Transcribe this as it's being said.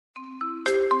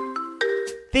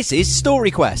This is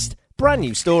Story Quest, brand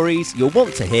new stories you'll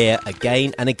want to hear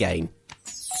again and again.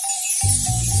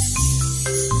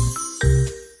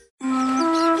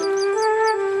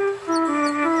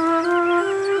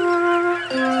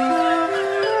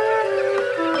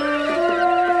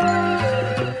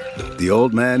 The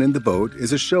Old Man in the Boat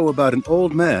is a show about an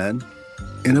old man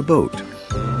in a boat.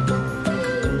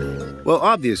 Well,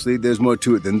 obviously, there's more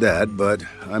to it than that, but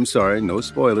I'm sorry, no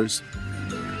spoilers.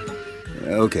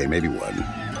 Okay, maybe one.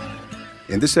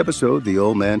 In this episode, the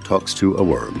old man talks to a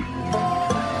worm.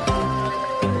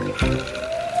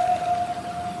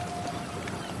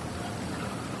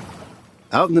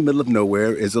 Out in the middle of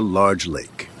nowhere is a large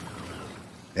lake.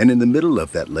 And in the middle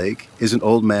of that lake is an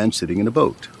old man sitting in a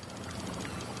boat.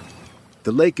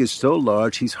 The lake is so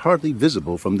large he's hardly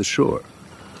visible from the shore.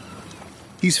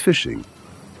 He's fishing.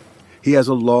 He has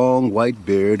a long white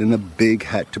beard and a big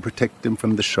hat to protect him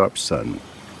from the sharp sun.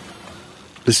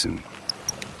 Listen,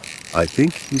 I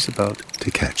think he's about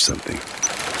to catch something.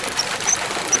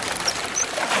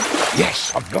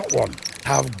 Yes, I've got one.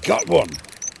 I've got one.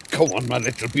 Come on, my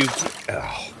little beauty.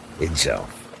 Oh,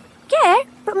 himself. Yeah,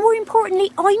 but more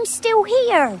importantly, I'm still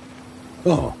here.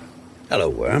 Oh, hello,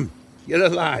 worm. You're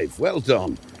alive. Well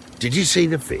done. Did you see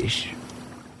the fish?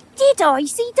 Did I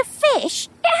see the fish?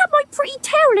 It had my pretty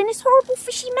tail in its horrible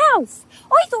fishy mouth.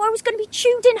 I thought I was going to be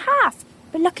chewed in half,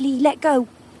 but luckily he let go.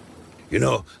 You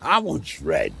know, I once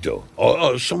read,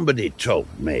 or somebody told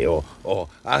me, or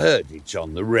I heard it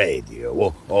on the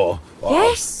radio, or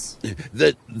Yes?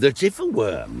 that if a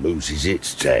worm loses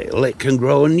its tail, it can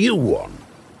grow a new one.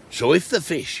 So if the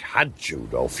fish had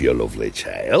chewed off your lovely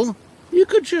tail, you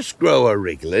could just grow a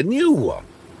regular new one.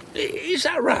 Is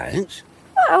that right?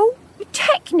 Well,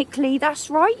 technically that's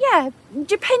right, yeah.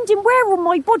 Depending where on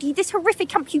my body this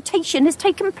horrific amputation has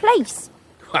taken place.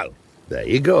 Well, there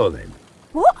you go then.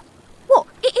 What? What?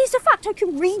 It is a fact I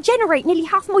can regenerate nearly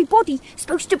half my body.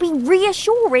 Supposed to be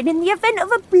reassuring in the event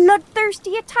of a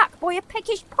bloodthirsty attack by a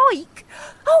peckish pike.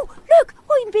 Oh, look,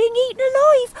 I'm being eaten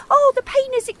alive. Oh, the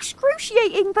pain is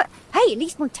excruciating, but hey, at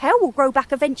least my tail will grow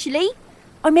back eventually.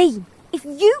 I mean, if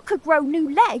you could grow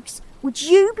new legs, would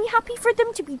you be happy for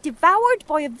them to be devoured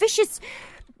by a vicious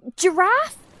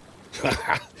giraffe?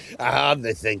 I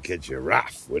hardly think a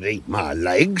giraffe would eat my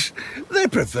legs. They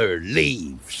prefer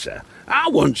leaves. I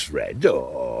once read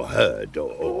or heard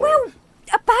or... Well,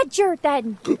 a badger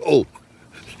then. Oh,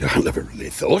 I never really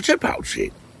thought about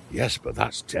it. Yes, but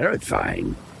that's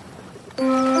terrifying.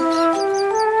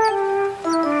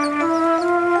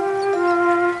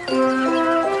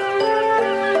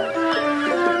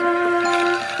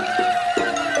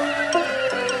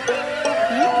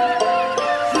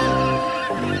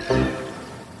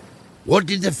 What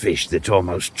did the fish that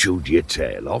almost chewed your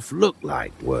tail off look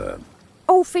like, Worm?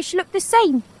 All fish look the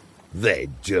same. They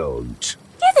don't.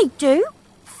 Yeah, they do.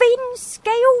 Fins,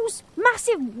 scales,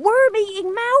 massive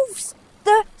worm-eating mouths.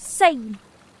 The same.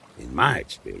 In my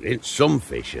experience, some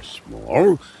fish are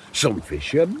small, some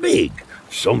fish are big,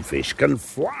 some fish can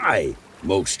fly,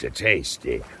 most are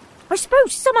tasty. I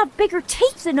suppose some have bigger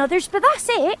teeth than others, but that's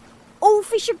it. All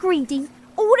fish are greedy.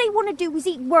 All they want to do is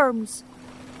eat worms.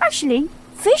 Actually,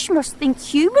 fish must think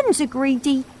humans are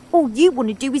greedy. All you want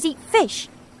to do is eat fish.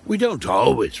 We don't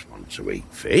always want to eat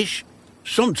fish.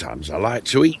 Sometimes I like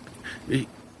to eat,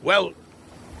 well,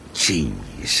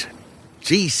 cheese.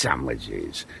 Cheese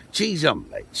sandwiches, cheese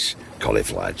omelettes,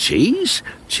 cauliflower cheese,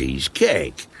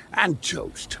 cheesecake, and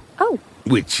toast. Oh.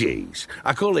 With cheese.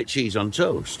 I call it cheese on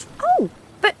toast. Oh,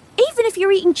 but even if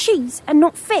you're eating cheese and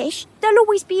not fish, there'll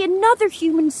always be another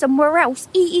human somewhere else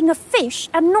eating a fish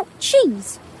and not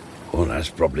cheese. Well, that's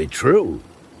probably true.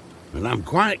 And I'm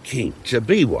quite keen to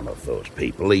be one of those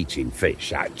people eating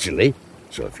fish, actually.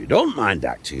 So if you don't mind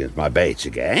acting as my bait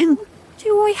again...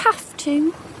 Do I have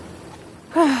to?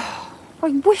 I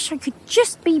wish I could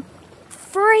just be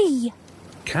free.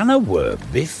 Can a worm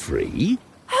be free?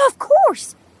 Of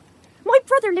course. My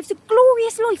brother lives a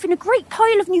glorious life in a great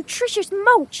pile of nutritious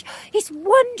mulch. It's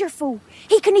wonderful.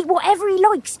 He can eat whatever he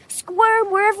likes,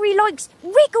 squirm wherever he likes,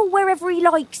 wriggle wherever he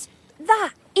likes.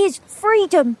 That is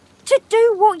freedom. To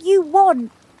do what you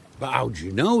want. But how do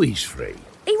you know he's free?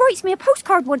 He writes me a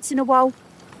postcard once in a while.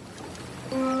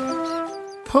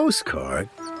 Postcard?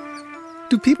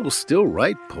 Do people still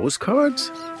write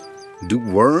postcards? Do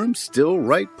worms still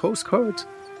write postcards?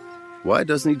 Why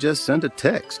doesn't he just send a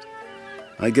text?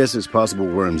 I guess it's possible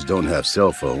worms don't have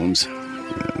cell phones.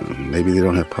 Maybe they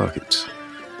don't have pockets.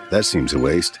 That seems a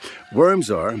waste. Worms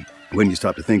are, when you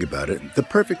stop to think about it, the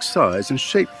perfect size and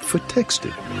shape for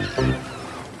texting.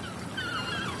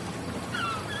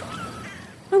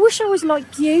 I wish I was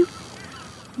like you.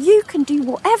 You can do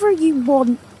whatever you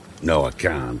want. No, I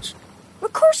can't.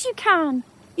 Of course you can.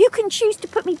 You can choose to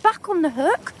put me back on the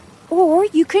hook, or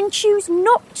you can choose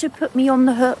not to put me on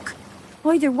the hook.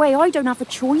 Either way, I don't have a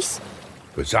choice.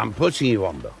 But I'm putting you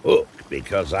on the hook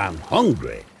because I'm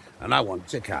hungry and I want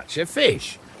to catch a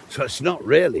fish. So it's not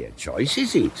really a choice,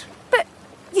 is it? But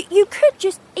you could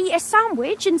just eat a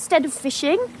sandwich instead of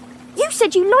fishing. You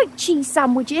said you like cheese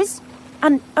sandwiches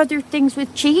and other things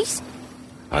with cheese.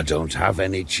 I don't have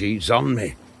any cheese on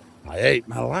me. I ate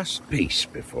my last piece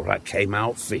before I came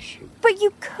out fishing. But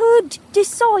you could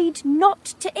decide not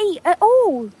to eat at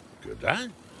all. Could I?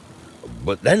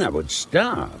 But then I would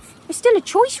starve. It's still a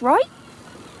choice, right?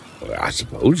 Well, I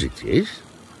suppose it is.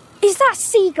 Is that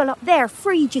seagull up there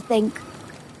free, do you think?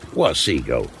 What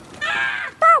seagull?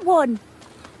 That one!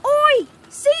 Oi!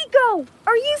 Seagull!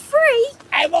 Are you free?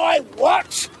 Am I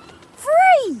what?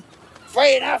 Free!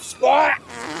 Free enough, Squire?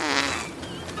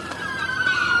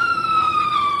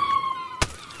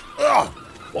 Oh,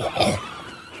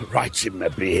 right in my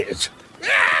beard.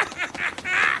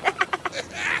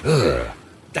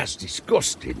 That's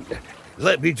disgusting.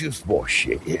 Let me just wash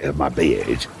it, my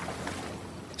beard.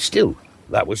 Still,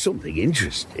 that was something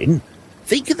interesting.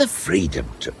 Think of the freedom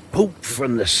to poop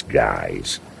from the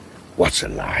skies. What a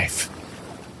life.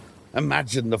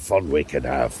 Imagine the fun we could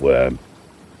have, Worm.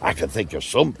 I can think of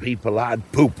some people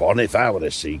I'd poop on if I were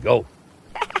a seagull.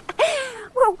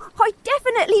 Well, I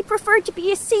definitely prefer to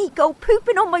be a seagull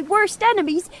pooping on my worst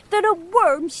enemies than a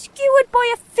worm skewered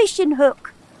by a fishing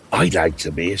hook. I'd like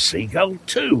to be a seagull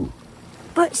too.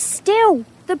 But still,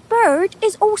 the bird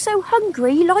is also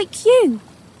hungry like you.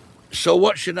 So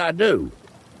what should I do?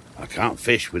 I can't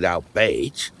fish without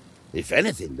bait. If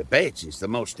anything, the bait is the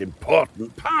most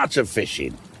important part of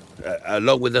fishing,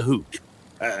 along with the hook,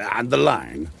 and the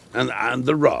line, and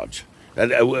the rod.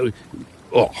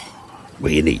 Well,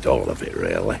 you need all of it,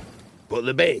 really. But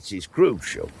the bait is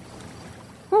crucial.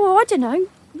 Oh, I don't know.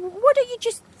 Why don't you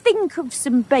just think of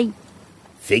some bait?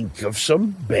 Think of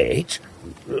some bait?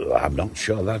 I'm not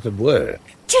sure that'd work.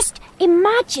 Just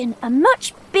imagine a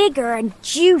much bigger and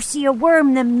juicier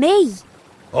worm than me.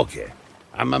 Okay,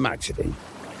 I'm imagining.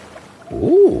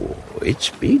 Ooh, it's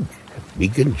big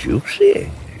and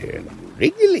juicy and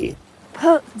wriggly.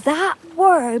 Put that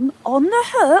worm on the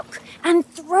hook and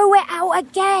throw it out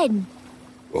again.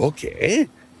 Okay,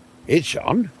 it's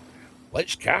on.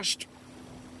 Let's cast.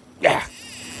 Yeah.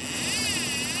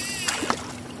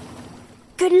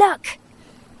 Good luck.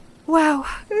 Wow,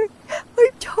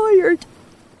 I'm tired.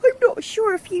 I'm not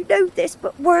sure if you know this,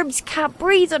 but worms can't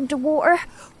breathe underwater.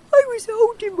 I was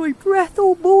holding my breath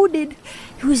all morning.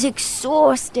 It was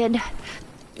exhausting.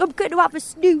 I'm going to have a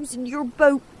snooze in your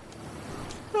boat.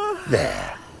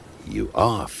 There. You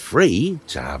are free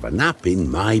to have a nap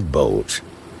in my boat.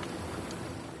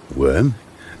 Worm.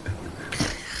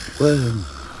 Worm.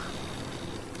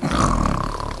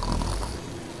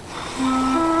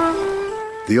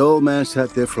 The old man sat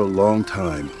there for a long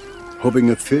time, hoping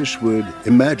a fish would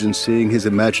imagine seeing his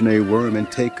imaginary worm and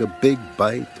take a big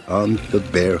bite on the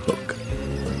bare hook.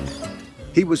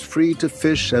 He was free to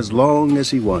fish as long as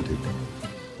he wanted.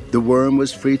 The worm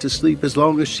was free to sleep as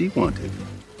long as she wanted.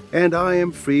 And I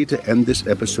am free to end this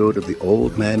episode of The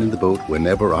Old Man in the Boat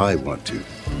whenever I want to.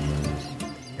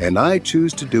 And I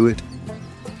choose to do it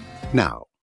now.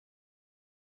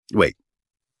 Wait,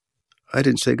 I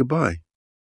didn't say goodbye.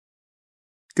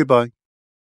 Goodbye.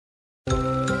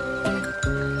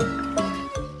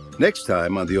 Next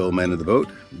time on The Old Man in the Boat,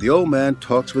 the old man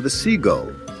talks with a seagull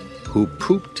who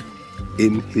pooped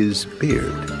in his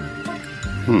beard.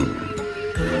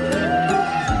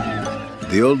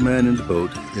 The Old Man in the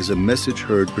Boat is a Message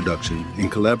Heard production in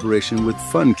collaboration with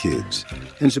Fun Kids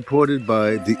and supported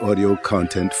by the Audio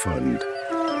Content Fund.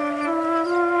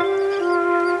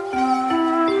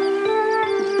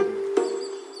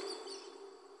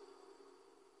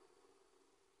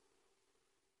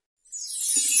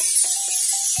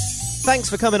 Thanks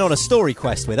for coming on a story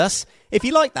quest with us. If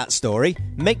you like that story,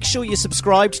 make sure you're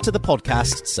subscribed to the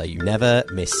podcast so you never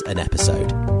miss an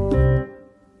episode.